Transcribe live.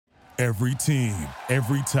Every team,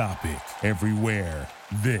 every topic, everywhere.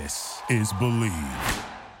 This is Believe.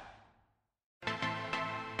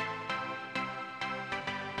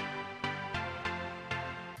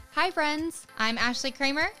 Hi, friends. I'm Ashley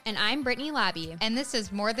Kramer. And I'm Brittany Labby. And this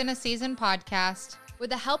is More Than a Season podcast. With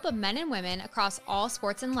the help of men and women across all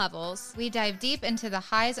sports and levels, we dive deep into the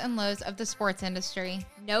highs and lows of the sports industry.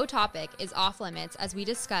 No topic is off limits as we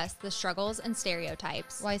discuss the struggles and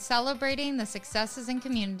stereotypes, while celebrating the successes and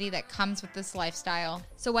community that comes with this lifestyle.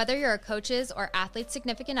 So whether you're a coach's or athlete's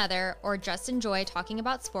significant other, or just enjoy talking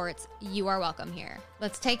about sports, you are welcome here.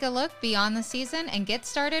 Let's take a look beyond the season and get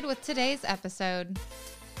started with today's episode.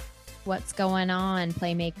 What's going on,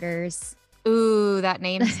 Playmakers? Ooh, that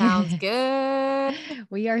name sounds good.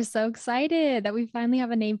 We are so excited that we finally have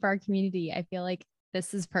a name for our community. I feel like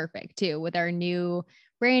this is perfect too, with our new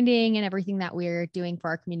branding and everything that we're doing for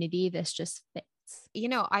our community. This just fits. You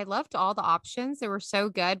know, I loved all the options. They were so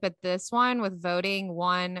good, but this one with voting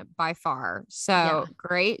won by far. So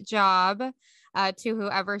Great job to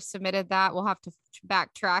whoever submitted that. We'll have to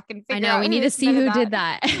backtrack and figure out. I know, we need to see who did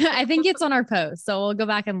that. I think it's on our post. So we'll go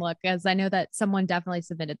back and look, as I know that someone definitely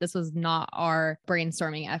submitted. This was not our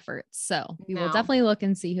brainstorming efforts. So we will definitely look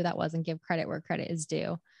and see who that was and give credit where credit is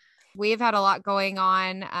due. We've had a lot going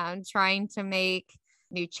on, trying to make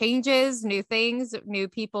new changes, new things, new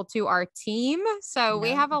people to our team. So we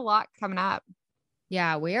have a lot coming up.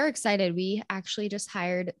 Yeah, we are excited. We actually just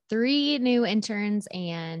hired 3 new interns,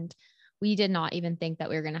 and we did not even think that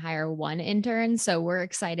we were going to hire 1 intern. So we're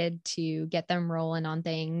excited to get them rolling on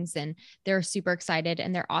things, and they're super excited,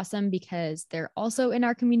 and they're awesome because they're also in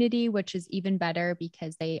our community, which is even better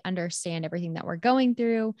because they understand everything that we're going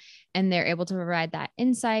through and they're able to provide that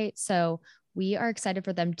insight. So we are excited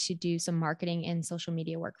for them to do some marketing and social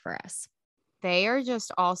media work for us. They are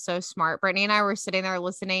just all so smart. Brittany and I were sitting there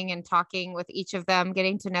listening and talking with each of them,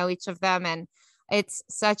 getting to know each of them. And it's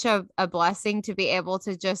such a blessing to be able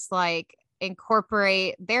to just like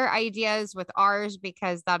incorporate their ideas with ours,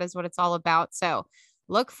 because that is what it's all about. So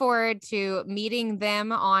look forward to meeting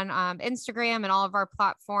them on Instagram and all of our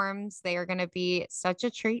platforms. They are going to be such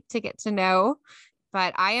a treat to get to know.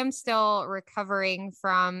 But I am still recovering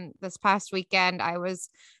from this past weekend. I was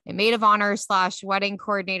a maid of honor / wedding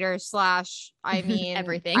coordinator /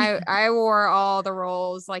 everything. I wore all the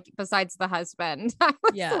roles, like besides the husband. I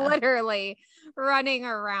was literally running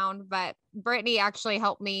around, but Brittany actually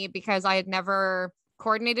helped me because I had never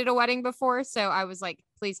coordinated a wedding before. So I was like,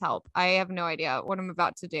 please help. I have no idea what I'm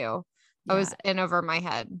about to do. I was in over my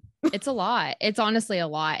head. It's a lot. It's honestly a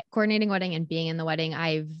lot. Coordinating wedding and being in the wedding,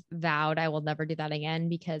 I've vowed I will never do that again,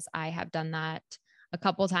 because I have done that a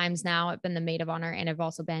couple times now. I've been the maid of honor and I've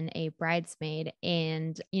also been a bridesmaid.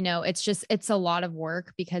 And, you know, it's a lot of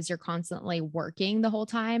work because you're constantly working the whole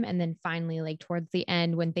time. And then finally, like towards the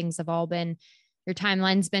end, when things have all been, your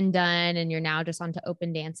timeline's been done and you're now just onto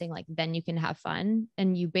open dancing, like then you can have fun,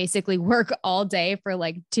 and you basically work all day for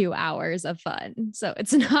like 2 hours of fun. So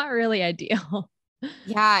it's not really ideal.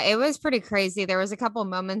 Yeah, it was pretty crazy. There was a couple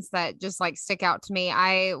moments that just like stick out to me.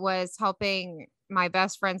 I was helping my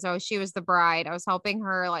best friend. So she was the bride. I was helping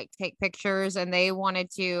her like take pictures, and they wanted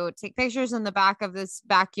to take pictures in the back of this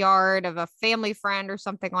backyard of a family friend or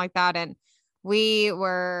something like that. And we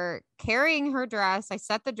were carrying her dress. I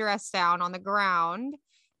set the dress down on the ground,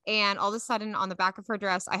 and all of a sudden on the back of her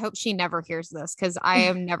dress, I hope she never hears this because I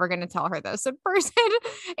am never going to tell her this in person.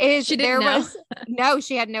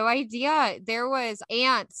 She had no idea. There was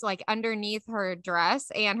ants like underneath her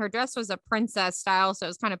dress, and her dress was a princess style. So it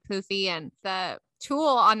was kind of poofy, and the tool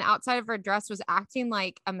on the outside of her dress was acting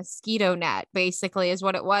like a mosquito net, basically is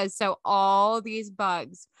what it was. So all these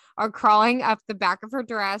bugs are crawling up the back of her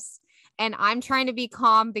dress. And I'm trying to be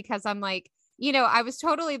calm because I'm like, you know, I was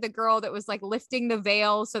totally the girl that was like lifting the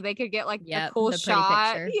veil so they could get like the cool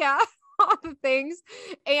shot. Yeah. All the things.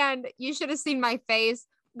 And you should have seen my face.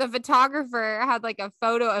 The photographer had like a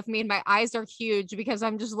photo of me, and my eyes are huge because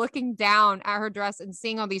I'm just looking down at her dress and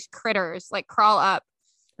seeing all these critters like crawl up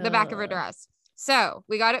the back of her dress. So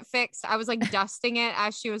we got it fixed. I was like dusting it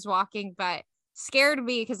as she was walking, but scared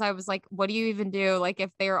me because I was like, what do you even do? Like if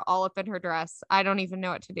they were all up in her dress, I don't even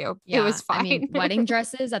know what to do. It was fine. I mean, wedding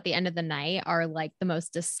dresses at the end of the night are like the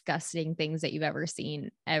most disgusting things that you've ever seen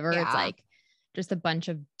ever. Yeah. It's like just a bunch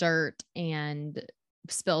of dirt and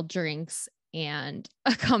spilled drinks and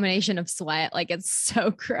a combination of sweat. Like it's so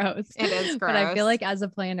gross. It is gross. But I feel like as a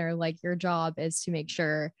planner, like your job is to make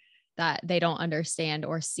sure that they don't understand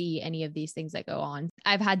or see any of these things that go on.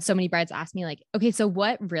 I've had so many brides ask me like, okay, so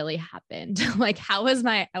what really happened? Like, how was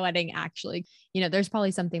my wedding actually? There's probably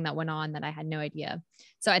something that went on that I had no idea.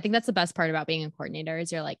 So I think that's the best part about being a coordinator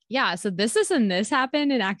is you're like, yeah, so this and this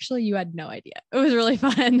happened. And actually you had no idea. It was really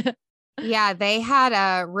fun. Yeah, they had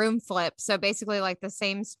a room flip. So basically like the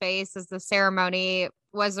same space as the ceremony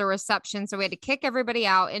was a reception. So we had to kick everybody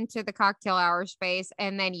out into the cocktail hour space.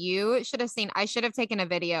 And then I should have taken a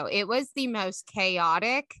video. It was the most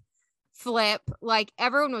chaotic flip. Like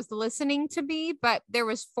everyone was listening to me, but there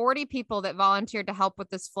was 40 people that volunteered to help with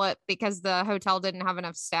this flip because the hotel didn't have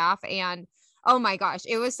enough staff. And oh my gosh,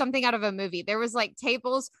 it was something out of a movie. There was like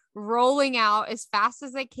tables rolling out as fast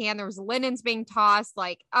as they can. There was linens being tossed,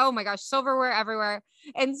 like, oh my gosh, silverware everywhere.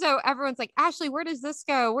 And so everyone's like, Ashley, where does this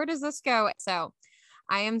go? Where does this go? So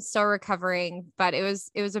I am still recovering, but it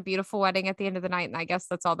was a beautiful wedding at the end of the night. And I guess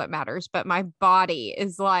that's all that matters. But my body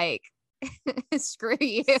is like, screw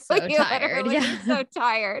you. So Like, tired. Yeah. So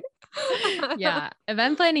tired. Yeah.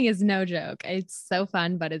 Event planning is no joke. It's so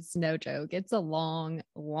fun, but it's no joke. It's a long,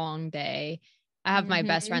 long day. I have my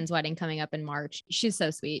best friend's wedding coming up in March. She's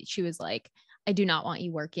so sweet. She was like, I do not want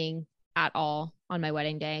you working at all on my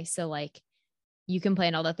wedding day. So like, you can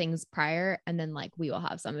plan all the things prior and then like, we will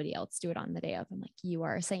have somebody else do it on the day of. I'm like, you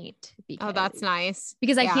are a saint. Oh, that's nice.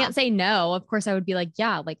 Because I can't say no. Of course I would be like,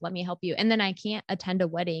 yeah, like, let me help you. And then I can't attend a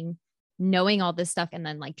wedding knowing all this stuff and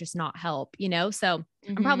then like just not help, So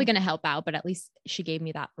I'm probably going to help out, but at least she gave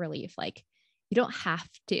me that relief. Like, you don't have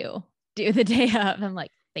to do the day of. I'm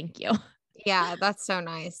like, thank you. Yeah, that's so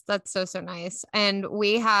nice. That's so nice. And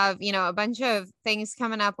we have, a bunch of things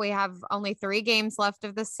coming up. We have only 3 games left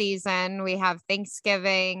of the season. We have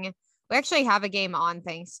Thanksgiving. We actually have a game on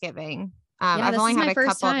Thanksgiving. I've only had a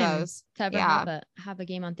couple of those. To ever have a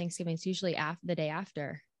game on Thanksgiving. It's usually the day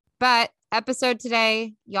after. But episode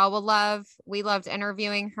today, y'all will love. We loved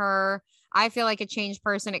interviewing her. I feel like a changed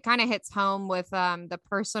person. It kind of hits home with the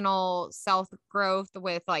personal self growth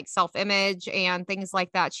with like self-image and things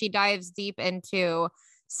like that. She dives deep into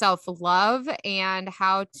self-love and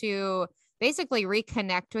how to basically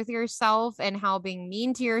reconnect with yourself and how being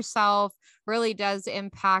mean to yourself really does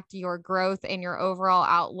impact your growth and your overall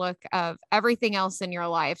outlook of everything else in your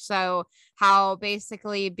life. So how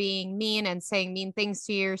basically being mean and saying mean things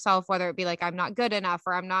to yourself, whether it be like, I'm not good enough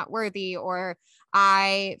or I'm not worthy or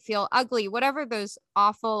I feel ugly, whatever those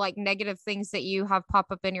awful, like negative things that you have pop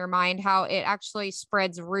up in your mind, how it actually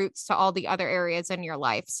spreads roots to all the other areas in your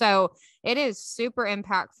life. So it is super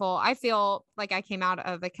impactful. I feel like I came out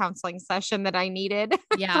of a counseling session that I needed.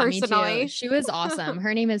 Yeah, personally. Me too. She was awesome.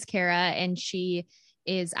 Her name is Kara and she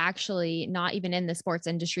is actually not even in the sports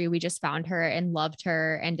industry. We just found her and loved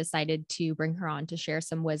her and decided to bring her on to share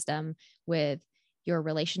some wisdom with your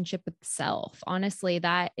relationship with self. Honestly,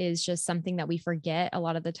 that is just something that we forget a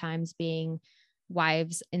lot of the times being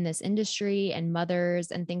wives in this industry and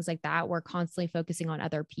mothers and things like that. We're constantly focusing on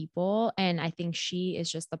other people. And I think she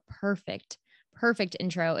is just the perfect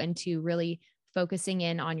intro into really focusing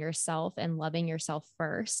in on yourself and loving yourself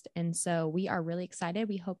first. And so we are really excited.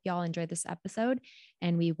 We hope y'all enjoyed this episode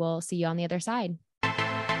and we will see you on the other side.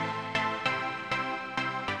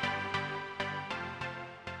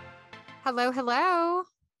 Hello.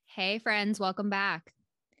 Hey friends, welcome back.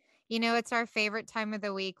 It's our favorite time of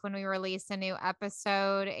the week when we release a new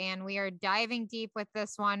episode and we are diving deep with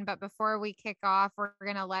this one. But before we kick off, we're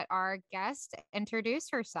going to let our guest introduce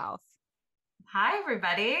herself. Hi,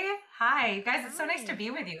 everybody. Hi, you guys. It's so nice to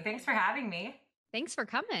be with you. Thanks for having me. Thanks for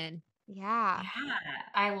coming. Yeah.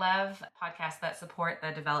 I love podcasts that support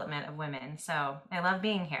the development of women. So I love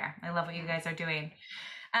being here. I love what you guys are doing.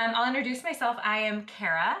 I'll introduce myself. I am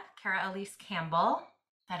Kara Elise Campbell.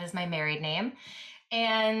 That is my married name.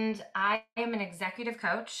 And I am an executive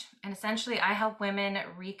coach. And essentially, I help women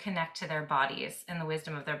reconnect to their bodies and the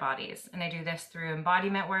wisdom of their bodies. And I do this through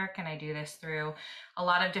embodiment work. And I do this through a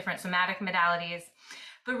lot of different somatic modalities.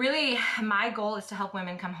 But really, my goal is to help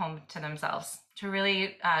women come home to themselves, to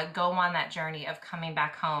really go on that journey of coming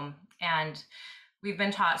back home. And we've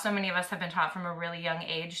been taught, so many of us have been taught from a really young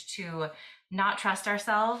age to not trust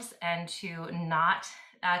ourselves and to not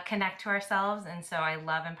connect to ourselves. And so I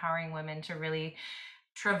love empowering women to really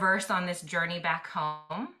traverse on this journey back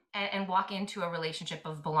home and walk into a relationship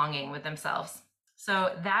of belonging with themselves.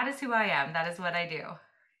 So that is who I am. That is what I do.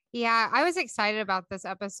 Yeah, I was excited about this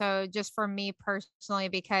episode just for me personally,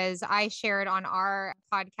 because I shared on our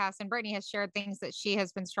podcast and Brittany has shared things that she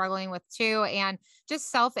has been struggling with too. And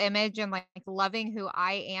just self-image and like loving who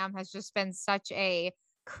I am has just been such a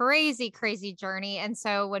crazy, crazy journey. And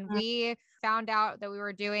so when we found out that we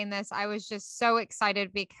were doing this, I was just so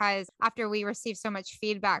excited because after we received so much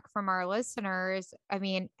feedback from our listeners, I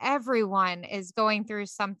mean, everyone is going through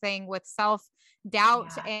something with self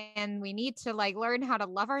doubt and we need to like learn how to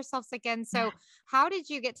love ourselves again. So how did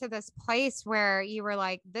you get to this place where you were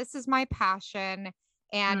like, this is my passion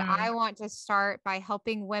and I want to start by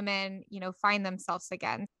helping women, find themselves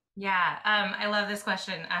again? Yeah, I love this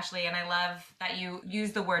question, Ashley, and I love that you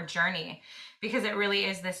use the word journey because it really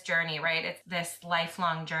is this journey, right? It's this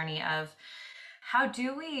lifelong journey of how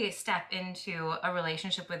do we step into a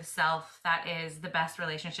relationship with self that is the best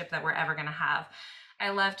relationship that we're ever going to have. I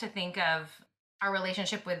love to think of our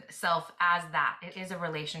relationship with self as that. It is a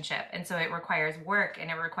relationship. And so it requires work and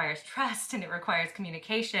it requires trust and it requires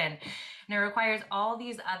communication and it requires all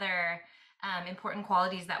these other important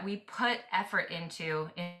qualities that we put effort into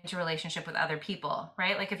relationship with other people,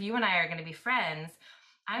 right? Like if you and I are going to be friends,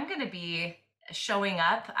 I'm going to be showing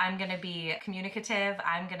up. I'm going to be communicative.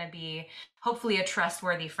 I'm going to be hopefully a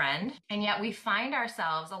trustworthy friend. And yet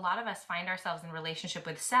a lot of us find ourselves in relationship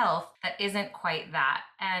with self that isn't quite that.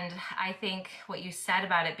 And I think what you said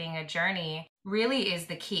about it being a journey really is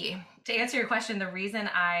the key. To answer your question, the reason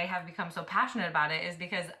I have become so passionate about it is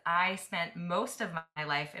because I spent most of my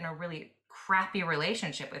life in a really crappy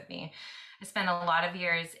relationship with me. I spent a lot of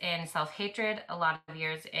years in self-hatred, a lot of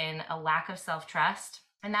years in a lack of self-trust.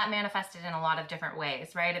 And that manifested in a lot of different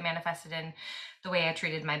ways, right? It manifested in the way I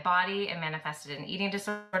treated my body. It manifested in eating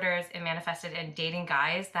disorders. It manifested in dating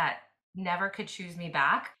guys that never could choose me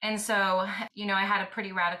back. And so, I had a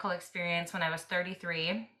pretty radical experience when I was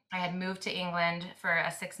 33. I had moved to England for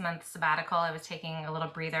a 6-month sabbatical. I was taking a little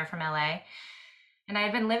breather from LA. And I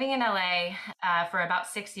had been living in LA for about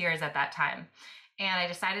 6 years at that time. And I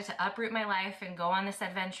decided to uproot my life and go on this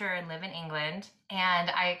adventure and live in England.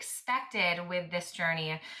 And I expected with this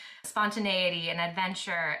journey, spontaneity and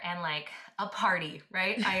adventure and like a party,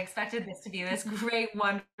 right? I expected this to be this great,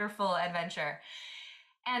 wonderful adventure.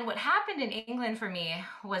 And what happened in England for me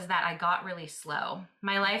was that I got really slow.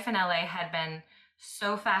 My life in LA had been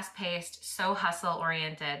so fast paced, so hustle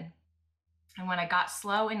oriented. And when I got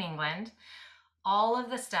slow in England, all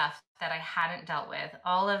of the stuff that I hadn't dealt with,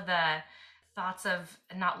 all of the thoughts of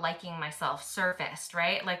not liking myself surfaced,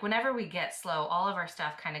 right? Like whenever we get slow, all of our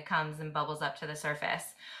stuff kind of comes and bubbles up to the surface.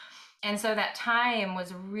 And so that time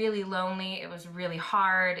was really lonely. It was really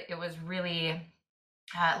hard. It was really,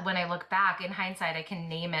 when I look back in hindsight, I can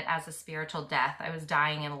name it as a spiritual death. I was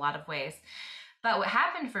dying in a lot of ways. But what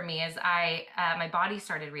happened for me is my body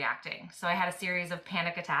started reacting. So I had a series of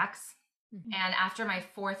panic attacks. And after my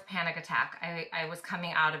 4th panic attack, I was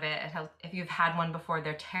coming out of it. If you've had one before,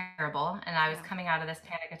 they're terrible. And I was coming out of this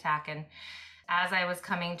panic attack. And as I was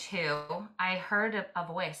coming to, I heard a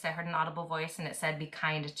voice. I heard an audible voice and it said, "Be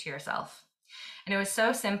kind to yourself." And it was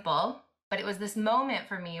so simple, but it was this moment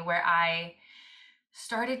for me where I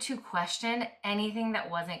started to question anything that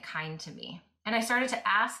wasn't kind to me. And I started to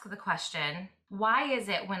ask the question, why is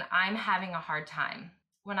it when I'm having a hard time,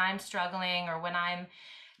 when I'm struggling or when I'm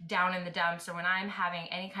down in the dumps or when I'm having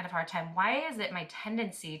any kind of hard time, why is it my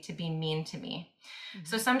tendency to be mean to me?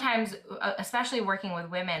 So sometimes, especially working with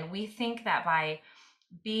women, we think that by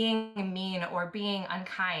being mean or being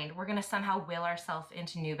unkind, we're going to somehow will ourselves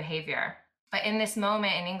into new behavior. But in this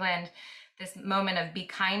moment in England, this moment of be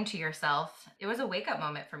kind to yourself, it was a wake-up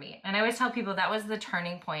moment for me. And I always tell people that was the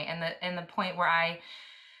turning point and the point where I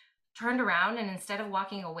turned around, and instead of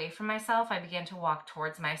walking away from myself, I began to walk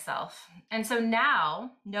towards myself. And so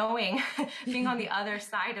now, knowing, being on the other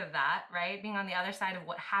side of that, right? Being on the other side of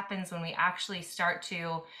what happens when we actually start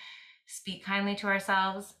to speak kindly to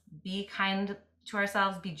ourselves, be kind to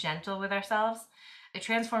ourselves, be gentle with ourselves, it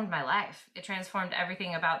transformed my life. It transformed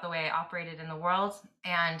everything about the way I operated in the world,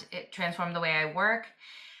 and it transformed the way I work.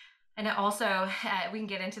 And it also, we can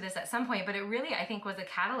get into this at some point, but it really, I think, was a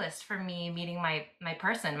catalyst for me meeting my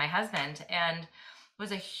person, my husband, and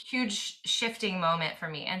was a huge shifting moment for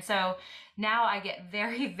me. And so now I get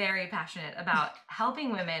very, very passionate about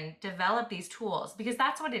helping women develop these tools, because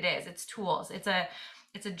that's what it is. It's tools. It's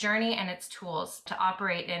a journey and it's tools to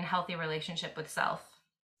operate in healthy relationship with self.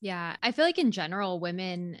 Yeah. I feel like in general,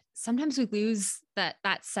 women, sometimes we lose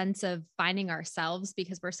that sense of finding ourselves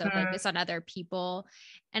because we're so focused on other people.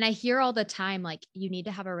 And I hear all the time, like, you need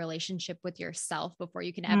to have a relationship with yourself before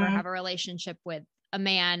you can ever have a relationship with a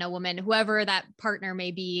man, a woman, whoever that partner may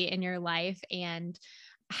be in your life. And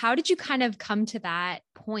how did you kind of come to that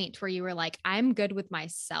point where you were like, I'm good with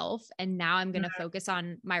myself and now I'm going to focus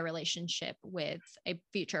on my relationship with a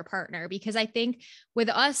future partner? Because I think with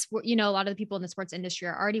us, you know, a lot of the people in the sports industry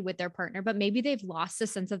are already with their partner, but maybe they've lost a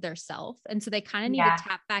sense of their self. And so they kind of need to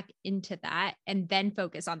tap back into that and then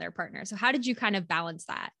focus on their partner. So how did you kind of balance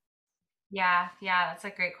that? Yeah, that's a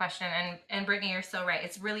great question. And Brittany, you're so right.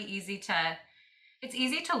 It's really easy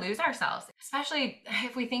to lose ourselves, especially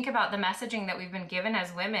if we think about the messaging that we've been given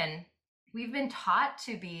as women. We've been taught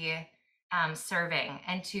to be serving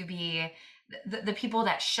and to be the people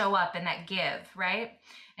that show up and that give, right?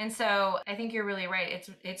 And so I think you're really right.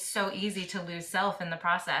 It's so easy to lose self in the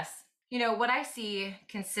process. You know, what I see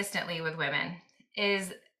consistently with women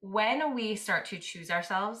is when we start to choose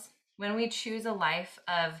ourselves, when we choose a life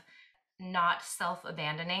of not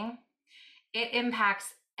self-abandoning, it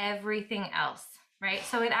impacts everything else, right?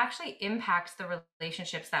 So it actually impacts the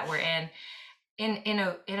relationships that we're in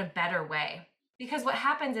a better way. Because what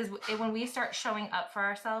happens is when we start showing up for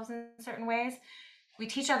ourselves in certain ways, we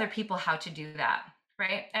teach other people how to do that,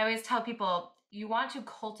 right? I always tell people, you want to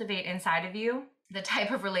cultivate inside of you the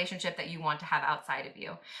type of relationship that you want to have outside of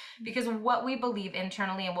you. Because what we believe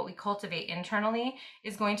internally and what we cultivate internally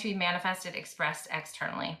is going to be manifested, expressed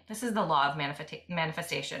externally. This is the law of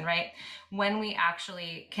manifestation, right? When we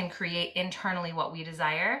actually can create internally what we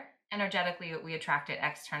desire, energetically we attract it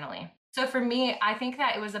externally. So for me, I think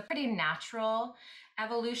that it was a pretty natural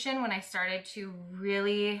evolution when I started to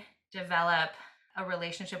really develop a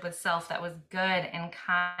relationship with self that was good and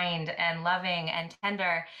kind and loving and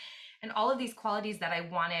tender, and all of these qualities that I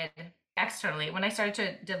wanted externally. When I started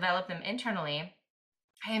to develop them internally,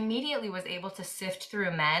 I immediately was able to sift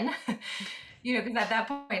through men, you know, because at that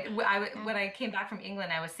point, when I came back from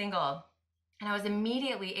England, I was single, and I was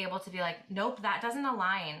immediately able to be like, nope, that doesn't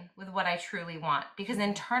align with what I truly want, because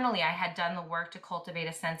internally I had done the work to cultivate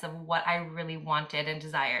a sense of what I really wanted and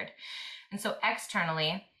desired. And so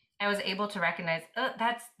externally, I was able to recognize,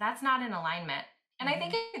 that's not in alignment. And I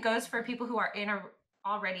think it goes for people who are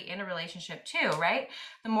already in a relationship too, right?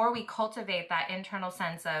 The more we cultivate that internal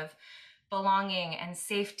sense of belonging and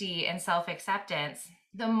safety and self-acceptance,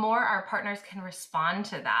 the more our partners can respond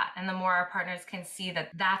to that, and the more our partners can see that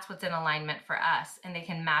that's what's in alignment for us, and they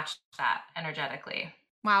can match that energetically.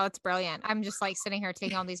 Wow, it's brilliant. I'm just like sitting here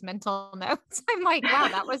taking all these mental notes. I'm like, wow,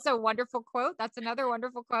 that was a wonderful quote. That's another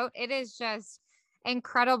wonderful quote. It is just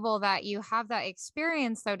incredible that you have that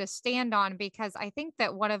experience though to stand on, because I think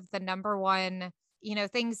that one of the number one, you know,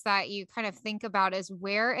 things that you kind of think about is,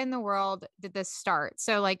 where in the world did this start?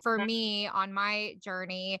 So like for me on my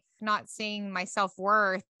journey, not seeing my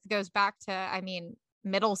self-worth goes back to, I mean,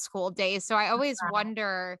 middle school days. So I always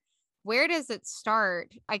wonder, where does it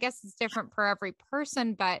start? I guess it's different for every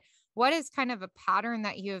person, but what is kind of a pattern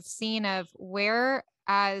that you have seen of where,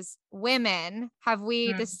 as women, have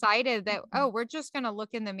we decided that, oh, we're just going to look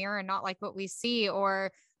in the mirror and not like what we see,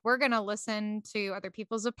 or we're going to listen to other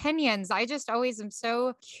people's opinions? I just always am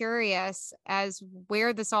so curious as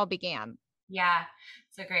where this all began. Yeah,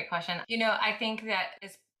 it's a great question. You know, I think that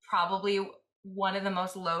is probably one of the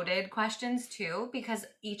most loaded questions too, because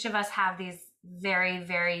each of us have these very,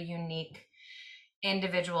 very unique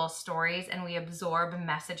individual stories, and we absorb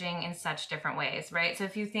messaging in such different ways, right? So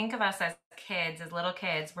if you think of us as kids, as little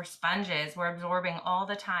kids, we're sponges, we're absorbing all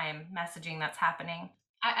the time messaging that's happening.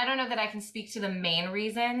 I don't know that I can speak to the main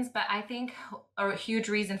reasons, but I think a huge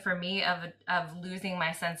reason for me of losing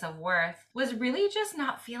my sense of worth was really just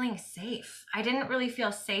not feeling safe. I didn't really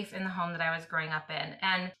feel safe in the home that I was growing up in.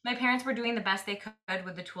 And my parents were doing the best they could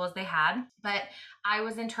with the tools they had, but I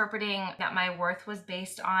was interpreting that my worth was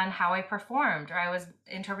based on how I performed, or I was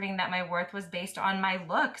interpreting that my worth was based on my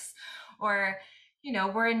looks, or you know,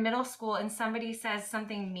 we're in middle school and somebody says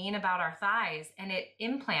something mean about our thighs and it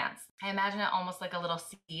implants. I imagine it almost like a little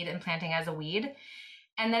seed implanting as a weed.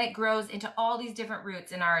 And then it grows into all these different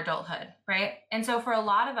roots in our adulthood, right? And so for a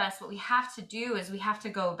lot of us, what we have to do is we have to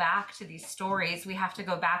go back to these stories. We have to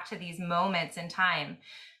go back to these moments in time,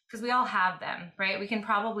 because we all have them, right? We can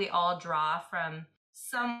probably all draw from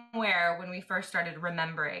somewhere when we first started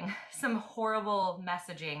remembering some horrible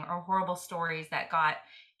messaging or horrible stories that got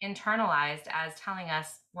internalized as telling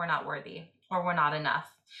us we're not worthy or we're not enough.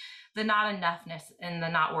 The not enoughness and the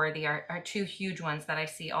not worthy are two huge ones that I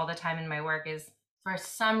see all the time in my work. Is for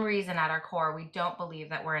some reason at our core, we don't believe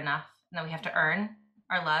that we're enough and that we have to earn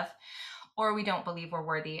our love, or we don't believe we're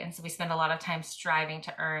worthy. And so we spend a lot of time striving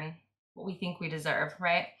to earn what we think we deserve,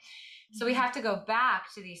 right? So we have to go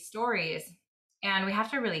back to these stories and we have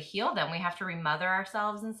to really heal them. We have to remother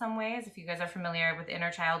ourselves in some ways. If you guys are familiar with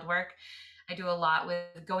inner child work, I do a lot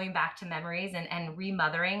with going back to memories and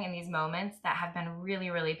remothering in these moments that have been really,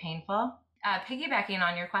 really painful. Piggybacking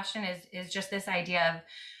on your question is just this idea of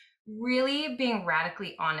really being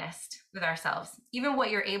radically honest with ourselves. Even what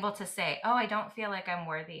you're able to say, oh, I don't feel like I'm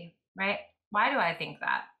worthy, right? Why do I think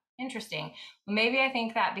that? Interesting. Well, maybe I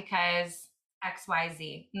think that because X, Y,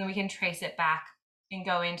 Z, and then we can trace it back and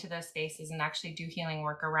go into those spaces and actually do healing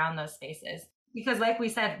work around those spaces. Because like we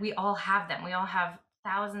said, we all have them. We all have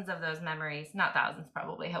thousands of those memories, not thousands,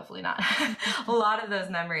 probably, hopefully not, a lot of those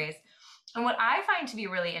memories. And what I find to be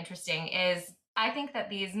really interesting is I think that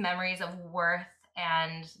these memories of worth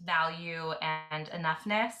and value and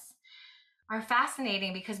enoughness are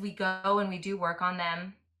fascinating because we go and we do work on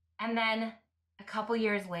them. And then a couple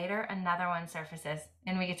years later, another one surfaces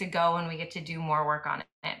and we get to go and we get to do more work on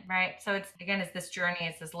it, right? So it's this journey,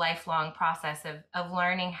 it's this lifelong process of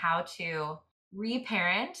learning how to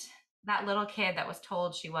reparent that little kid that was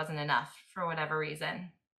told she wasn't enough for whatever reason.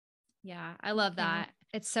 Yeah, I love that.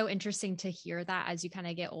 It's so interesting to hear that as you kind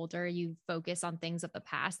of get older, you focus on things of the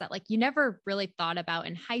past that like you never really thought about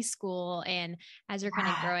in high school and as you're kind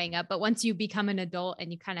of growing up. But once you become an adult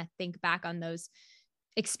and you kind of think back on those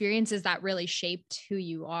experiences that really shaped who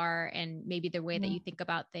you are and maybe the way that you think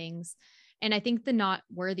about things. And I think the not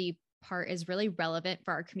worthy part is really relevant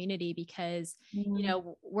for our community because, you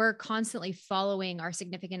know, we're constantly following our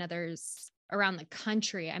significant others around the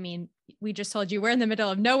country. I mean, we just told you we're in the middle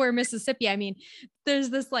of nowhere, Mississippi. I mean, there's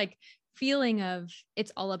this like feeling of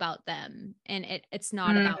it's all about them and it's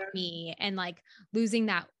not about me, and like losing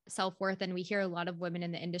that self-worth. And we hear a lot of women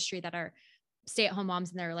in the industry that are stay-at-home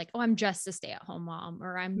moms and they're like, oh, I'm just a stay-at-home mom,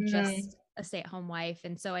 or I'm just a stay-at-home wife.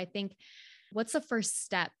 And so I think what's the first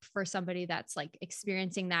step for somebody that's like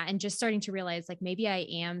experiencing that and just starting to realize like, maybe I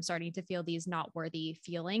am starting to feel these not worthy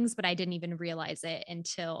feelings, but I didn't even realize it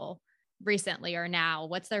until recently or now?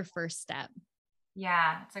 What's their first step?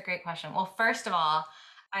 Yeah, it's a great question. Well, first of all,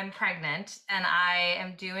 I'm pregnant and I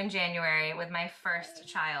am due in January with my first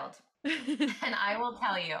child. And I will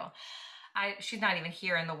tell you, she's not even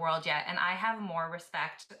here in the world yet. And I have more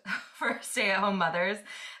respect for stay-at-home mothers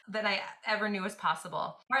than I ever knew was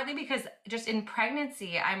possible. Partly because just in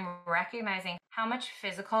pregnancy, I'm recognizing how much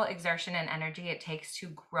physical exertion and energy it takes to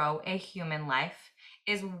grow a human life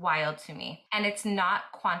is wild to me. And it's not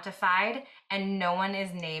quantified and no one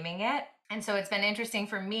is naming it. And so it's been interesting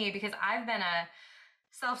for me because I've been a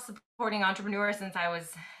self-supporting entrepreneur since I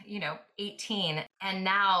was, 18. And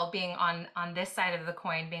now being on this side of the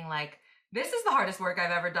coin, being like, this is the hardest work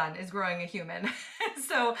I've ever done, is growing a human.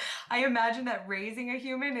 So I imagine that raising a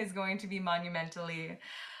human is going to be monumentally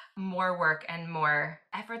more work and more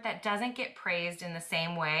effort that doesn't get praised in the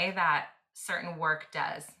same way that certain work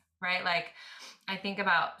does, right? Like I think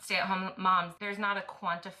about stay-at-home moms, there's not a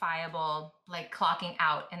quantifiable like clocking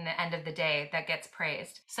out in the end of the day that gets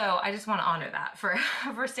praised. So I just want to honor that for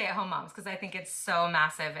stay-at-home moms, because I think it's so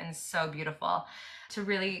massive and so beautiful to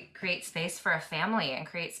really create space for a family and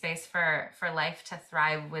create space for life to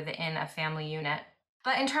thrive within a family unit.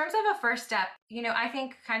 But in terms of a first step, I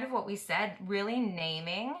think kind of what we said, really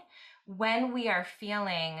naming when we are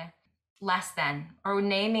feeling less than, or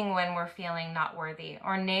naming when we're feeling not worthy,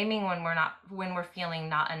 or naming when we're feeling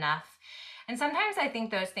not enough. And sometimes I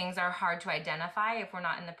think those things are hard to identify if we're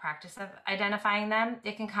not in the practice of identifying them.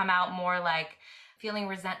 It can come out more like feeling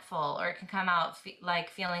resentful, or it can come out like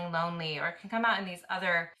feeling lonely, or it can come out in these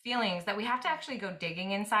other feelings that we have to actually go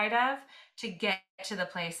digging inside of to get to the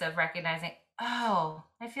place of recognizing, oh,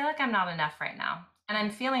 I feel like I'm not enough right now. And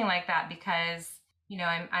I'm feeling like that because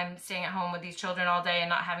I'm staying at home with these children all day and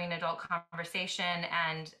not having an adult conversation,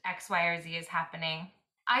 and X, Y, or Z is happening.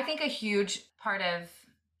 I think a huge part of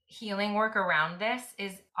healing work around this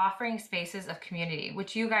is offering spaces of community,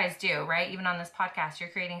 which you guys do, right? Even on this podcast, you're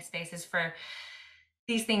creating spaces for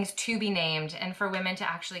these things to be named and for women to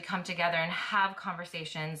actually come together and have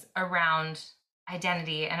conversations around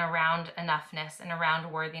identity and around enoughness and around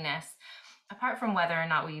worthiness. Apart from whether or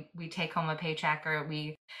not we take home a paycheck or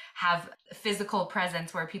we have physical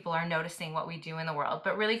presence where people are noticing what we do in the world,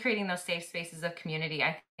 but really creating those safe spaces of community,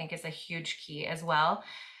 I think is a huge key as well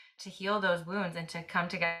to heal those wounds and to come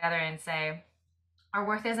together and say, our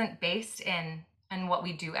worth isn't based in what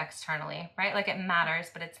we do externally, right? Like it matters,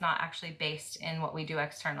 but it's not actually based in what we do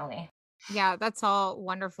externally. Yeah, that's all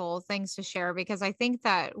wonderful things to share, because I think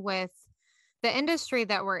that with the industry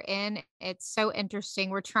that we're in, it's so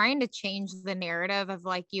interesting. We're trying to change the narrative of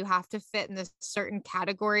like, you have to fit in this certain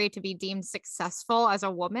category to be deemed successful as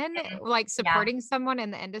a woman, like supporting someone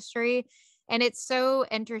in the industry. And it's so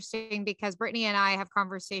interesting because Brittany and I have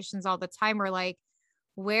conversations all the time. We're like,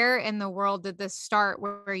 where in the world did this start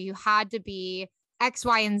where you had to be X,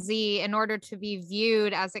 Y, and Z in order to be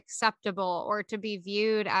viewed as acceptable or to be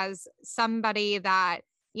viewed as somebody that,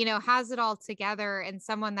 you know, has it all together and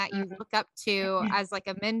someone that you look up to as like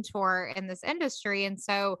a mentor in this industry. And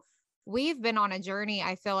so we've been on a journey,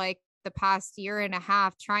 I feel like the past year and a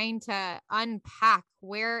half, trying to unpack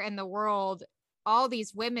where in the world all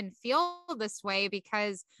these women feel this way,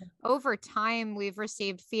 because over time we've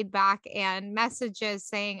received feedback and messages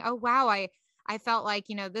saying, oh, wow, I felt like,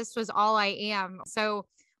 you know, this was all I am. So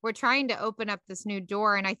we're trying to open up this new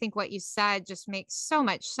door. And I think what you said just makes so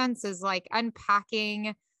much sense, is like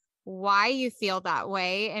unpacking why you feel that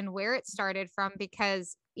way and where it started from,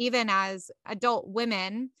 because even as adult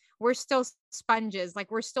women, we're still sponges, like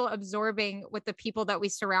we're still absorbing with the people that we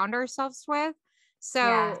surround ourselves with.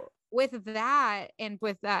 So with that, and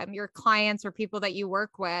with your clients or people that you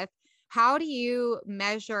work with, how do you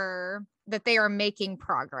measure that they are making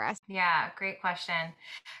progress? Yeah, great question.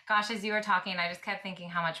 Gosh, as you were talking, I just kept thinking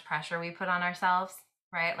how much pressure we put on ourselves,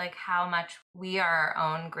 right? Like how much we are our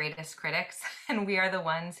own greatest critics and we are the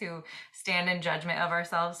ones who stand in judgment of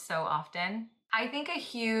ourselves so often. I think a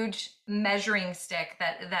huge measuring stick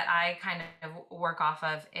that I kind of work off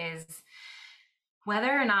of is whether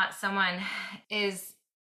or not someone is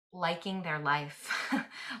liking their life.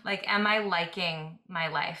 Like, am I liking my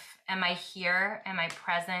life? Am I here? Am I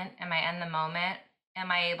present? Am I in the moment?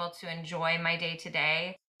 Am I able to enjoy my day to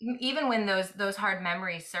day? Even when those hard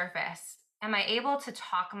memories surface, am I able to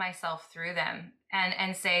talk myself through them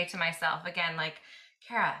and say to myself again, like,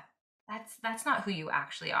 Kara, that's not who you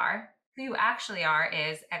actually are. Who you actually are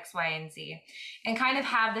is X, Y, and Z, and kind of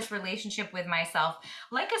have this relationship with myself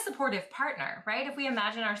like a supportive partner, right? If we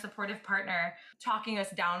imagine our supportive partner talking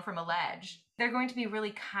us down from a ledge, they're going to be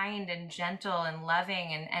really kind and gentle and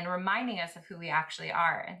loving and reminding us of who we actually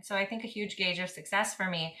are. And so I think a huge gauge of success for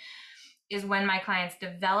me is when my clients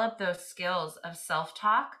develop those skills of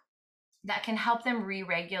self-talk that can help them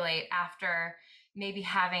re-regulate after maybe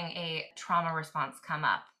having a trauma response come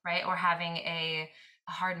up, right? Or having a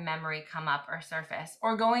hard memory come up or surface,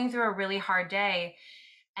 or going through a really hard day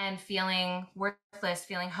and feeling worthless,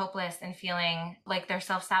 feeling hopeless, and feeling like they're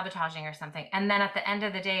self-sabotaging or something. And then at the end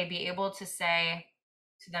of the day, be able to say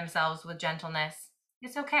to themselves with gentleness,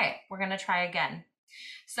 it's okay, we're going to try again.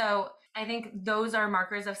 So I think those are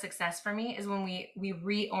markers of success for me, is when we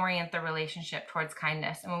reorient the relationship towards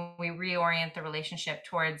kindness, and when we reorient the relationship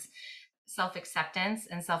towards self-acceptance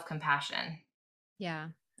and self-compassion. Yeah.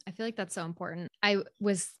 I feel like that's so important. I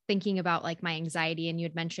was thinking about like my anxiety, and you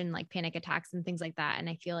had mentioned like panic attacks and things like that. And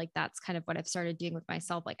I feel like that's kind of what I've started doing with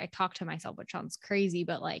myself. Like I talk to myself, which sounds crazy,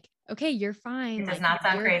 but like, okay, you're fine. It does like, not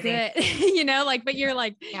sound crazy. you know, like, but you're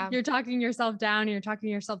like, you're talking yourself down, you're talking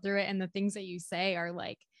yourself through it. And the things that you say are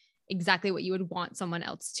like exactly what you would want someone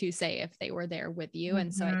else to say if they were there with you.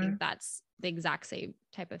 And so I think that's the exact same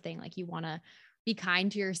type of thing. Like you want to be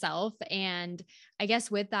kind to yourself. And I guess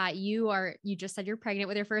with that, you just said you're pregnant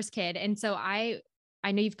with your first kid. And so I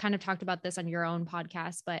know you've kind of talked about this on your own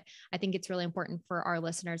podcast, but I think it's really important for our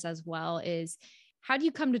listeners as well, is how do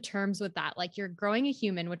you come to terms with that? Like you're growing a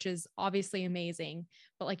human, which is obviously amazing,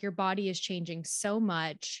 but like your body is changing so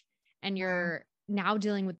much, and you're now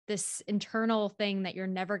dealing with this internal thing that you're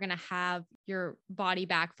never going to have your body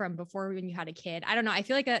back from before when you had a kid. I don't know. I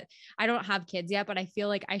feel like I don't have kids yet, but I feel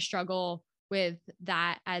like I struggle with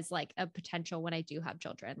that as like a potential when I do have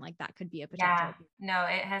children. Like that could be a potential. Yeah,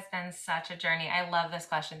 no, it has been such a journey. I love this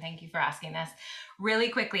question. Thank you for asking this. Really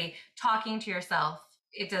quickly, talking to yourself,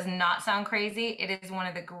 it does not sound crazy. It is one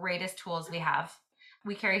of the greatest tools we have.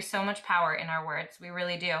 We carry so much power in our words. We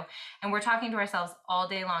really do. And we're talking to ourselves all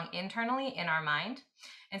day long internally in our mind.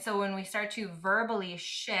 And so when we start to verbally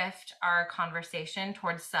shift our conversation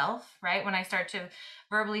towards self, right? When I start to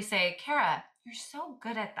verbally say, Kara, you're so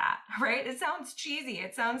good at that, right? It sounds cheesy.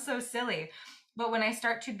 It sounds so silly. But when I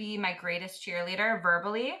start to be my greatest cheerleader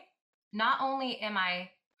verbally, not only am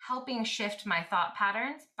I helping shift my thought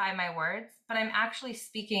patterns by my words, but I'm actually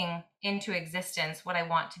speaking into existence what I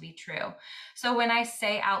want to be true. So when I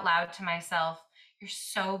say out loud to myself, you're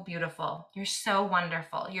so beautiful, you're so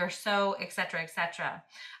wonderful, you're so, et cetera,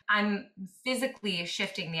 I'm physically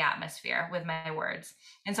shifting the atmosphere with my words.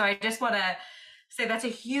 And so I just want to say that's a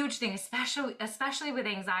huge thing, especially with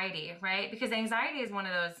anxiety, right? Because anxiety is one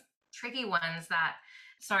of those tricky ones that,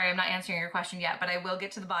 sorry, I'm not answering your question yet, but I will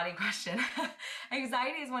get to the body question.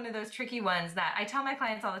 Anxiety is one of those tricky ones that I tell my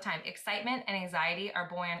clients all the time. Excitement and anxiety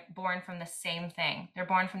are born from the same thing. They're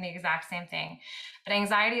born from the exact same thing. But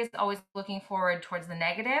anxiety is always looking forward towards the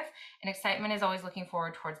negative, and excitement is always looking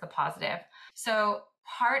forward towards the positive. So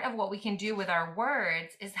part of what we can do with our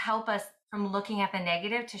words is help us from looking at the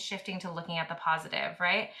negative to shifting to looking at the positive,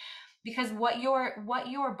 right? because what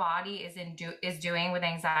your body is doing with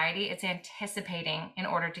anxiety, it's anticipating in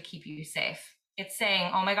order to keep you safe. It's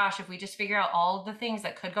saying, oh my gosh, if we just figure out all the things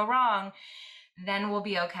that could go wrong, then we'll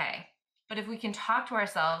be okay. But if we can talk to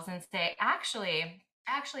ourselves and say, actually,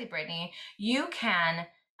 Brittany, you can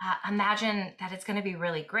imagine that it's going to be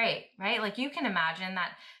really great, right? Like you can imagine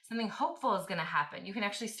that something hopeful is going to happen. You can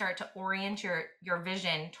actually start to orient your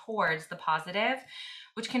vision towards the positive,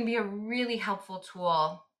 which can be a really helpful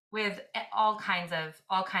tool with all kinds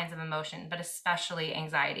of emotion, but especially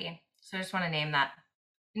anxiety. So I just want to name that.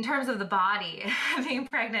 In terms of the body, being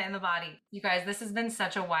pregnant in the body, you guys, this has been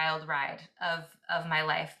such a wild ride of my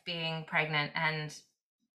life, being pregnant and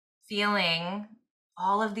feeling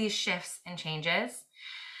all of these shifts and changes.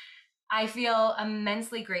 I feel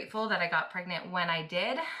immensely grateful that I got pregnant when I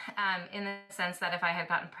did, in the sense that if I had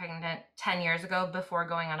gotten pregnant 10 years ago before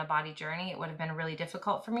going on a body journey, it would have been really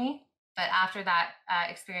difficult for me. But after that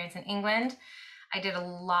experience in England, I did a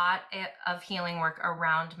lot of healing work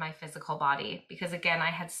around my physical body because, again,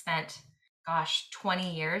 I had spent,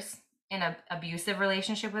 20 years in an abusive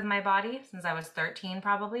relationship with my body since I was 13,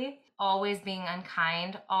 probably, always being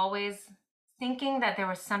unkind, always thinking that there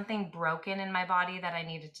was something broken in my body that I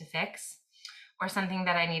needed to fix or something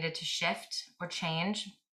that I needed to shift or change.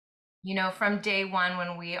 You know, from day one,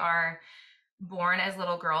 when we are born as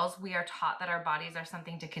little girls, we are taught that our bodies are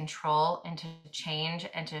something to control and to change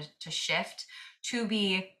and to shift, to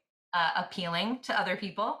be appealing to other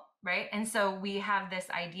people, right? And so we have this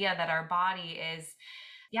idea that our body is,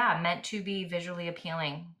 meant to be visually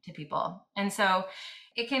appealing to people. And so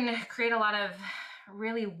it can create a lot of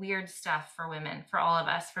really weird stuff for women, for all of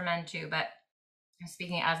us, for men too, but I'm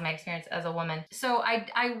speaking as my experience as a woman. So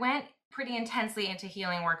I went pretty intensely into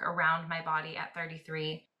healing work around my body at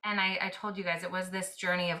 33. And I told you guys, it was this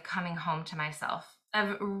journey of coming home to myself,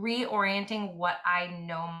 of reorienting what I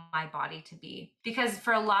know my body to be. Because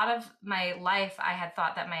for a lot of my life, I had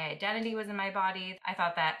thought that my identity was in my body. I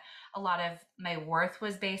thought that a lot of my worth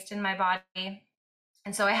was based in my body.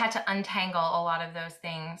 And so I had to untangle a lot of those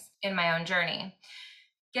things in my own journey.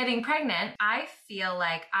 Getting pregnant, I feel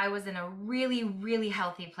like I was in a really, really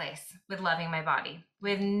healthy place with loving my body,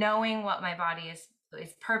 with knowing what my body is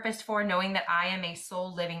purposed for, knowing that I am a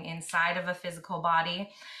soul living inside of a physical body,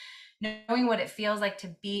 knowing what it feels like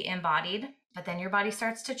to be embodied. But then your body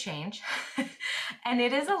starts to change. And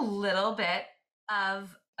it is a little bit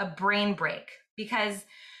of a brain break because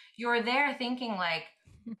you're there thinking like,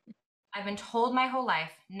 I've been told my whole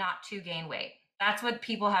life not to gain weight. That's what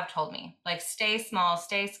people have told me. Like, stay small,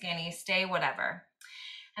 stay skinny, stay whatever.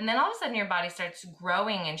 And then all of a sudden your body starts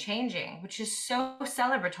growing and changing, which is so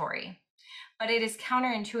celebratory. But it is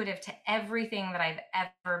counterintuitive to everything that I've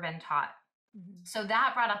ever been taught. Mm-hmm. So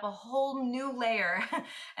that brought up a whole new layer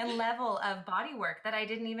and level of body work that I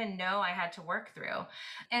didn't even know I had to work through.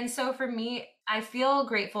 And so for me, I feel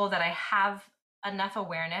grateful that I have enough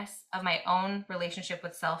awareness of my own relationship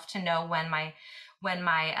with self to know when my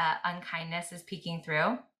unkindness is peeking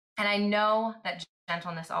through. And I know that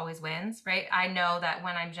gentleness always wins, right? I know that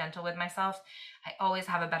when I'm gentle with myself, I always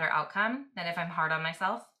have a better outcome than if I'm hard on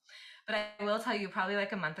myself. But I will tell you, probably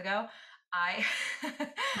like a month ago,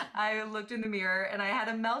 I looked in the mirror and I had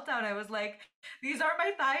a meltdown. I was like, these aren't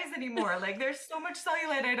my thighs anymore. Like, there's so much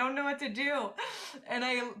cellulite. I don't know what to do. And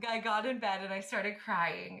I got in bed and I started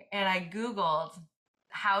crying and I Googled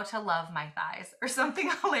how to love my thighs or something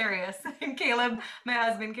hilarious. And Caleb, my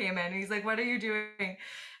husband, came in and he's like, what are you doing?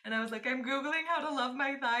 And I was like, I'm Googling how to love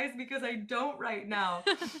my thighs because I don't right now.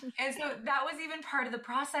 And so that was even part of the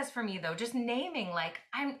process for me though, just naming like,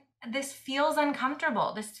 this feels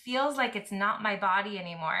uncomfortable. This feels like it's not my body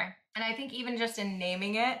anymore. And I think even just in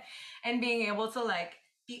naming it and being able to like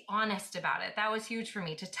be honest about it, that was huge for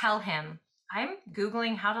me to tell him, I'm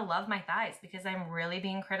Googling how to love my thighs because I'm really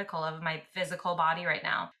being critical of my physical body right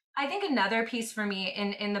now. I think another piece for me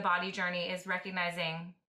in the body journey is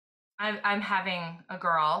recognizing I'm having a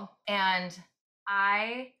girl and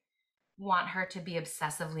I want her to be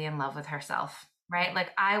obsessively in love with herself. Right? Like,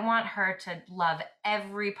 I want her to love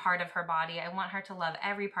every part of her body. I want her to love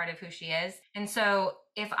every part of who she is. And so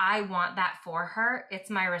if I want that for her, it's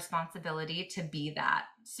my responsibility to be that.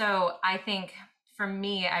 So I think for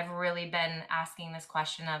me, I've really been asking this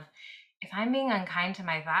question of, if I'm being unkind to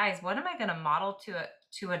my thighs, what am I going to model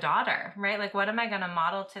to a daughter, right? Like, what am I going to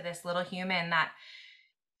model to this little human that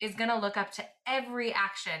is going to look up to every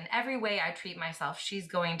action, every way I treat myself, she's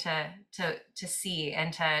going to see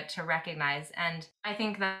and to recognize. And I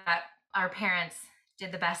think that our parents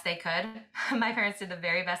did the best they could. My parents did the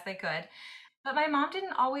very best they could. But my mom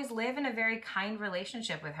didn't always live in a very kind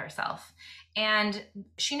relationship with herself. And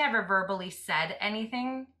she never verbally said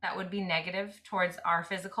anything that would be negative towards our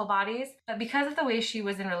physical bodies. But because of the way she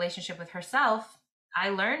was in relationship with herself, I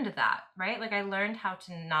learned that, right? Like I learned how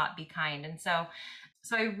to not be kind. And so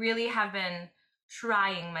I really have been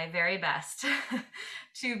trying my very best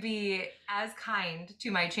to be as kind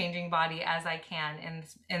to my changing body as I can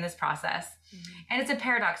in this process. Mm-hmm. And it's a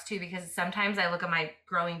paradox too, because sometimes I look at my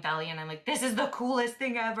growing belly and I'm like, this is the coolest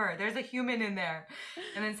thing ever. There's a human in there.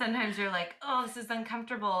 And then sometimes you're like, oh, this is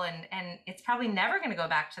uncomfortable. And it's probably never going to go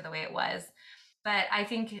back to the way it was. But I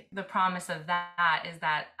think the promise of that is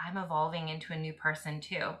that I'm evolving into a new person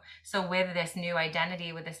too. So with this new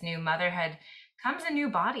identity, with this new motherhood, comes a new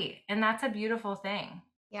body, and that's a beautiful thing.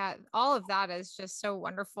 Yeah, all of that is just so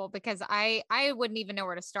wonderful because I wouldn't even know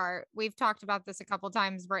where to start. We've talked about this a couple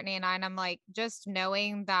times, Brittany and I, and I'm like, just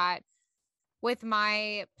knowing that with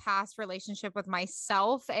my past relationship with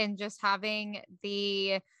myself and just having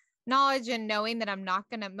the knowledge and knowing that I'm not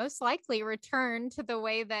going to most likely return to the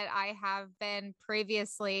way that I have been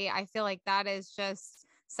previously, I feel like that is just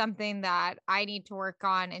something that I need to work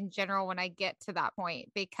on in general when I get to that point,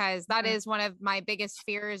 because that is one of my biggest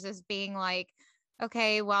fears, is being like,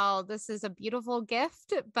 okay, well, this is a beautiful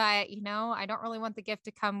gift, but I don't really want the gift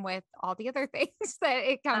to come with all the other things that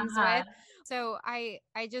it comes with. So I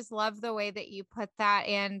just love the way that you put that.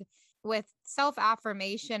 And with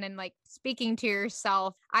self-affirmation and like speaking to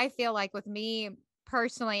yourself, I feel like with me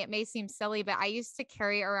personally, it may seem silly, but I used to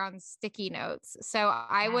carry around sticky notes. So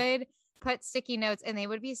I would put sticky notes and they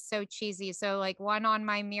would be so cheesy. So like one on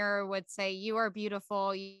my mirror would say, you are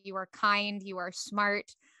beautiful, you are kind, you are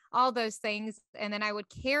smart, all those things. And then I would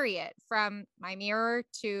carry it from my mirror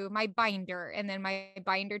to my binder, and then my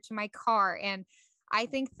binder to my car. And I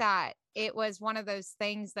think that it was one of those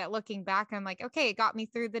things that looking back, I'm like, okay, it got me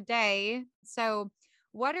through the day. So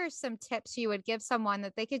what are some tips you would give someone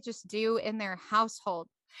that they could just do in their household?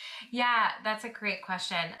 Yeah, that's a great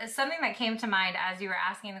question. Something that came to mind as you were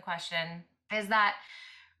asking the question is that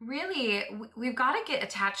really we've got to get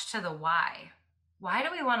attached to the why. Why do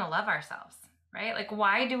we want to love ourselves, right? Like,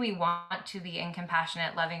 why do we want to be in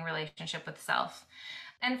compassionate, loving relationship with self?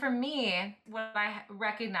 And for me, what I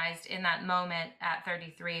recognized in that moment at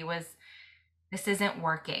 33 was, this isn't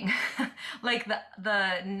working. Like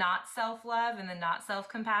the not self-love and the not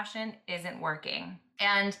self-compassion isn't working.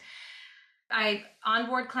 And I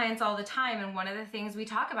onboard clients all the time. And one of the things we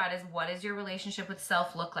talk about is, what does your relationship with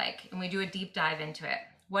self look like? And we do a deep dive into it.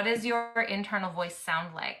 What does your internal voice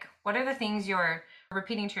sound like? What are the things you're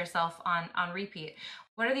repeating to yourself on repeat?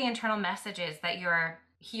 What are the internal messages that you're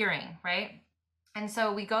hearing, right? And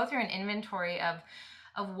so we go through an inventory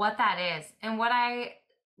of what that is. And what I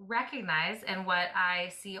recognize and what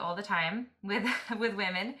I see all the time with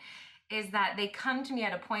women is that they come to me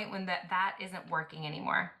at a point when that isn't working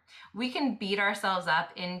anymore. We can beat ourselves up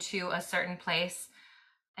into a certain place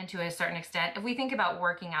and to a certain extent. If we think about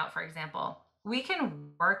working out, for example, we can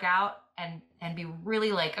work out and be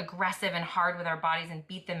really like aggressive and hard with our bodies and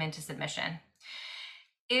beat them into submission.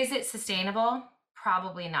 Is it sustainable?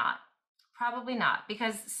 Probably not. Probably not,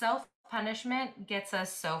 because self-punishment gets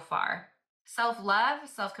us so far. Self-love,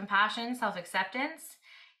 self-compassion, self-acceptance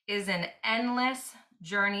is an endless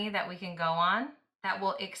journey that we can go on that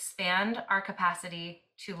will expand our capacity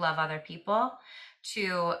to love other people,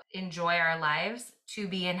 to enjoy our lives, to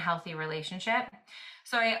be in healthy relationship.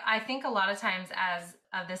 So I think a lot of times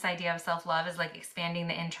of this idea of self-love is like expanding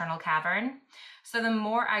the internal cavern. So the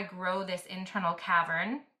more I grow this internal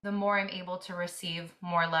cavern, the more I'm able to receive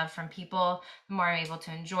more love from people, the more I'm able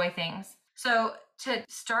to enjoy things. So to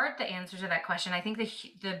start the answer to that question, I think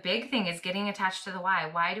the big thing is getting attached to the why.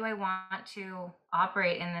 Why do I want to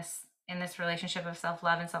operate in this relationship of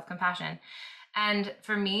self-love and self-compassion? And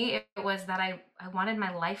for me, it was that I wanted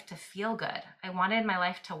my life to feel good. I wanted my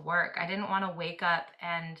life to work. I didn't want to wake up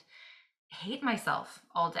and hate myself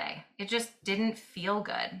all day. It just didn't feel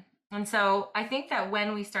good. And so I think that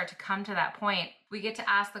when we start to come to that point, we get to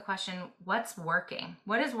ask the question, what's working?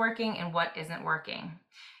 What is working and what isn't working?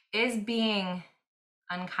 Is being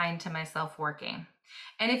unkind to myself working?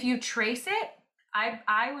 And if you trace it,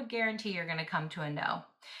 I would guarantee you're going to come to a no.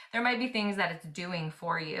 There might be things that it's doing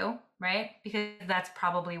for you, right? Because that's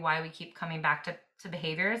probably why we keep coming back to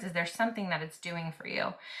behaviors, is there's something that it's doing for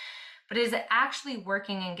you. But is it actually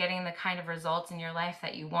working and getting the kind of results in your life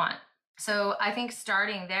that you want? So I think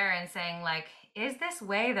starting there and saying like, is this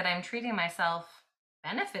way that I'm treating myself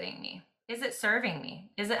benefiting me? Is it serving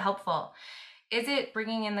me? Is it helpful? Is it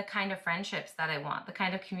bringing in the kind of friendships that I want, the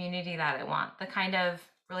kind of community that I want, the kind of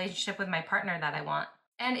relationship with my partner that I want?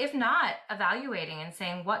 And if not, evaluating and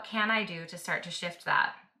saying, what can I do to start to shift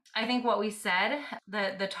that? I think what we said,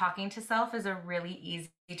 the talking to self, is a really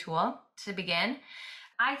easy tool to begin.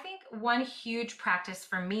 I think one huge practice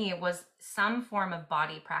for me was some form of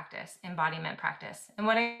body practice, embodiment practice. And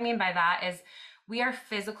what I mean by that is we are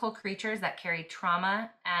physical creatures that carry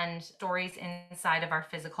trauma and stories inside of our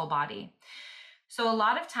physical body. So a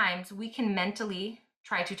lot of times we can mentally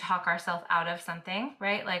try to talk ourselves out of something,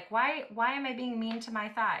 right? Like, why am I being mean to my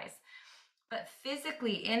thighs? But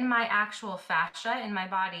physically, in my actual fascia, in my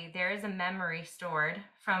body, there is a memory stored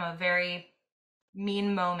from a very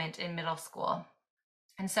mean moment in middle school.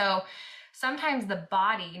 And so sometimes the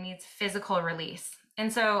body needs physical release.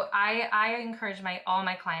 And so I encourage all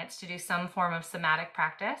my clients to do some form of somatic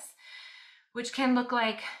practice, which can look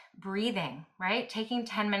like breathing, right? Taking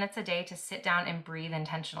 10 minutes a day to sit down and breathe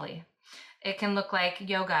intentionally. It can look like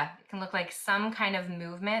yoga. It can look like some kind of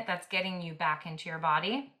movement that's getting you back into your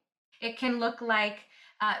body. It can look like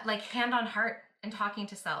hand on heart and talking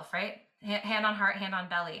to self, right? Hand on heart, hand on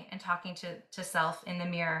belly, and talking to self in the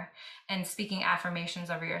mirror and speaking affirmations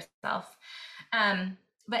over yourself.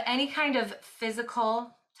 But any kind of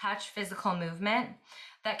physical touch, physical movement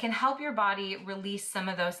that can help your body release some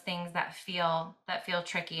of those things that feel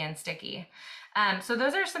tricky and sticky. So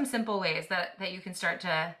those are some simple ways that you can start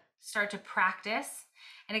to practice.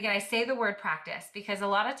 And again, I say the word practice because a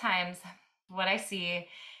lot of times what I see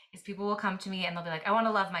is people will come to me and they'll be like, I want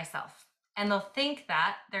to love myself. And they'll think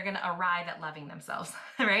that they're going to arrive at loving themselves,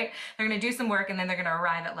 right? They're going to do some work and then they're going to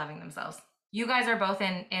arrive at loving themselves. You guys are both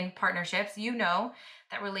in partnerships. You know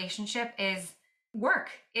that relationship is work.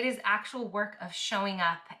 It is actual work of showing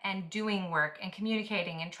up and doing work and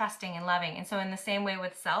communicating and trusting and loving. And so in the same way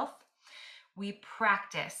with self, we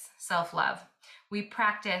practice self-love. We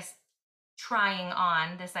practice trying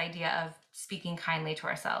on this idea of speaking kindly to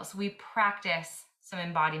ourselves. We practice some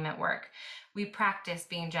embodiment work. We practice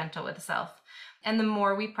being gentle with self. And the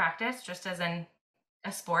more we practice, just as in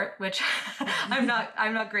a sport, which I'm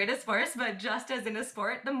not great at sports, but just as in a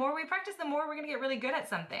sport, the more we practice, the more we're going to get really good at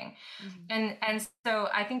something. Mm-hmm. And so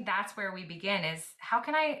I think that's where we begin is how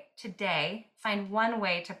can I today find one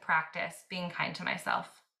way to practice being kind to myself?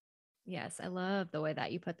 Yes, I love the way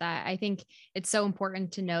that you put that. I think it's so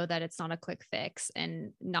important to know that it's not a quick fix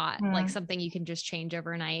and not like something you can just change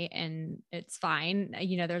overnight and it's fine.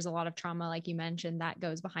 You know, there's a lot of trauma, like you mentioned, that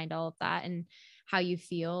goes behind all of that and how you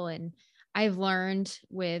feel. And I've learned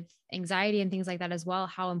with anxiety and things like that as well,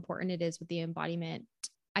 how important it is with the embodiment.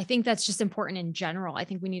 I think that's just important in general. I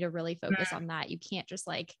think we need to really focus on that. You can't just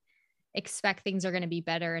like expect things are going to be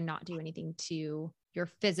better and not do anything to your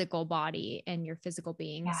physical body and your physical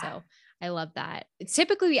being. Yeah. So I love that.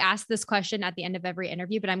 Typically we ask this question at the end of every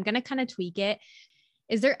interview, but I'm going to kind of tweak it.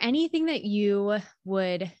 Is there anything that you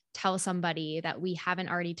would tell somebody that we haven't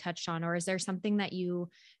already touched on? Or is there something that you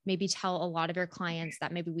maybe tell a lot of your clients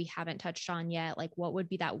that maybe we haven't touched on yet? Like what would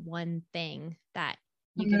be that one thing that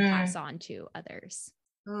you can pass on to others?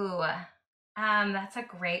 Ooh, that's a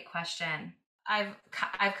great question. I've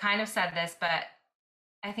kind of said this, but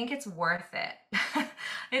I think it's worth it.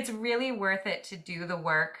 It's really worth it to do the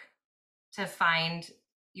work to find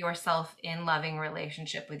yourself in loving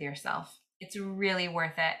relationship with yourself. It's really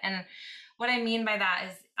worth it. And what I mean by that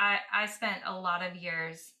is I spent a lot of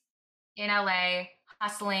years in LA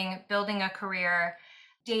hustling, building a career,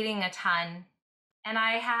 dating a ton. And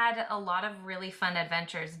I had a lot of really fun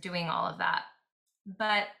adventures doing all of that.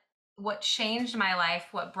 But what changed my life,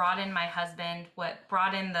 what brought in my husband, what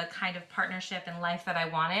brought in the kind of partnership and life that I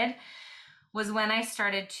wanted was when I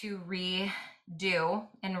started to redo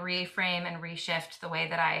and reframe and reshift the way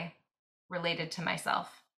that I related to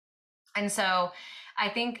myself. And so I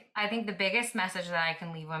think the biggest message that I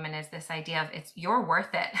can leave women is this idea of you're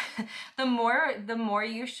worth it. The more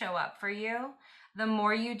you show up for you, the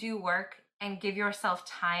more you do work and give yourself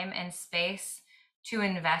time and space to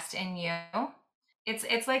invest in you.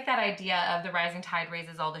 It's like that idea of the rising tide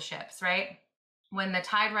raises all the ships, right? When the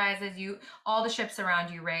tide rises, all the ships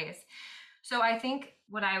around you raise. So I think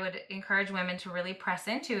what I would encourage women to really press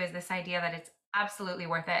into is this idea that it's absolutely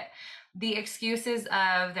worth it. The excuses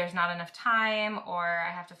of there's not enough time or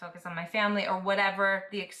I have to focus on my family or whatever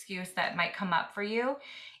the excuse that might come up for you,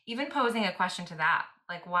 even posing a question to that,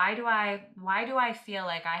 like why do I feel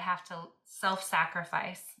like I have to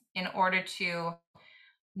self-sacrifice in order to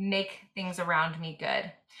make things around me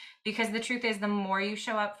good? Because the truth is, the more you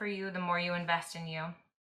show up for you, the more you invest in you.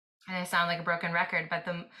 And I sound like a broken record, but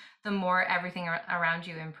the more everything around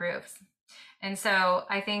you improves. And so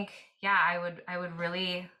I think, yeah, I would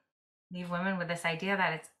really leave women with this idea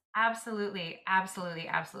that it's absolutely, absolutely,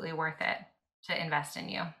 absolutely worth it to invest in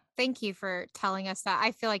you. thank you for telling us that.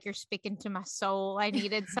 I feel like you're speaking to my soul. I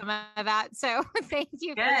needed some of that. So thank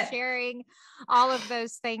you for sharing all of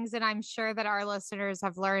those things. And I'm sure that our listeners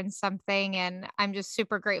have learned something. And I'm just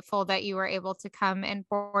super grateful that you were able to come and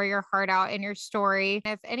pour your heart out in your story.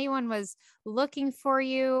 If anyone was looking for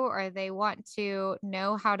you or they want to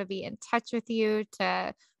know how to be in touch with you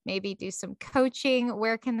to maybe do some coaching,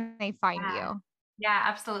 where can they find you? Yeah,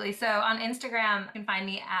 absolutely. So on Instagram, you can find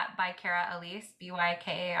me at ByKaraElise,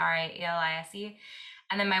 ByKaraElise.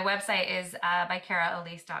 And then my website is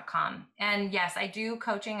bykaraelise.com. And yes, I do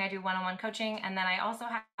coaching. I do one-on-one coaching. And then I also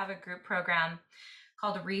have a group program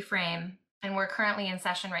called Reframe. And we're currently in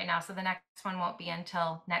session right now. So the next one won't be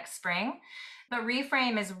until next spring. But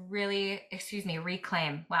Reframe is really,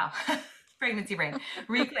 Reclaim. Wow. Pregnancy brain.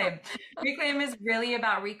 Reclaim. Reclaim is really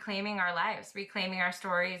about reclaiming our lives, reclaiming our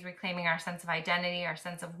stories, reclaiming our sense of identity, our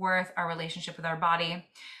sense of worth, our relationship with our body.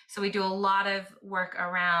 So we do a lot of work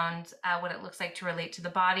around what it looks like to relate to the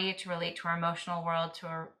body, to relate to our emotional world,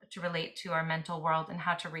 to relate to our mental world, and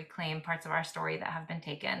how to reclaim parts of our story that have been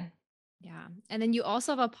taken. Yeah. And then you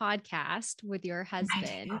also have a podcast with your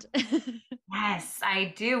husband. Yes,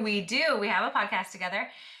 I do. We do. We have a podcast together.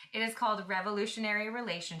 It is called Revolutionary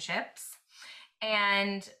Relationships.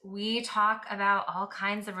 And we talk about all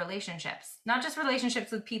kinds of relationships, not just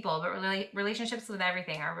relationships with people, but relationships with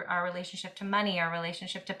everything, our relationship to money, our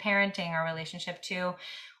relationship to parenting, our relationship to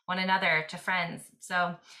one another, to friends.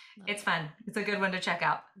 So it's fun. It's a good one to check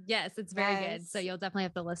out. Yes, it's very good. So you'll definitely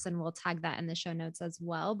have to listen. We'll tag that in the show notes as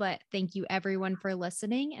well. But thank you everyone for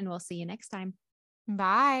listening, and we'll see you next time.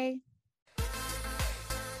 Bye.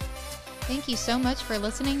 Thank you so much for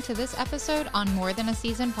listening to this episode on More Than a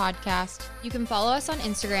Season podcast. You can follow us on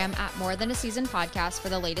Instagram at More Than a Season podcast for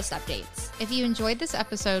the latest updates. If you enjoyed this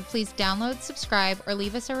episode, please download, subscribe, or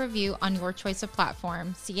leave us a review on your choice of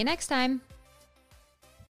platform. See you next time.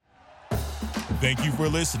 Thank you for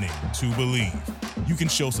listening to Believe. You can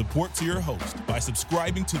show support to your host by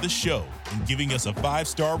subscribing to the show and giving us a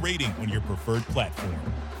 5-star rating on your preferred platform.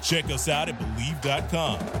 Check us out at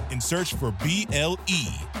Believe.com and search for BLEAV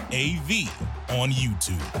on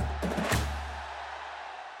YouTube.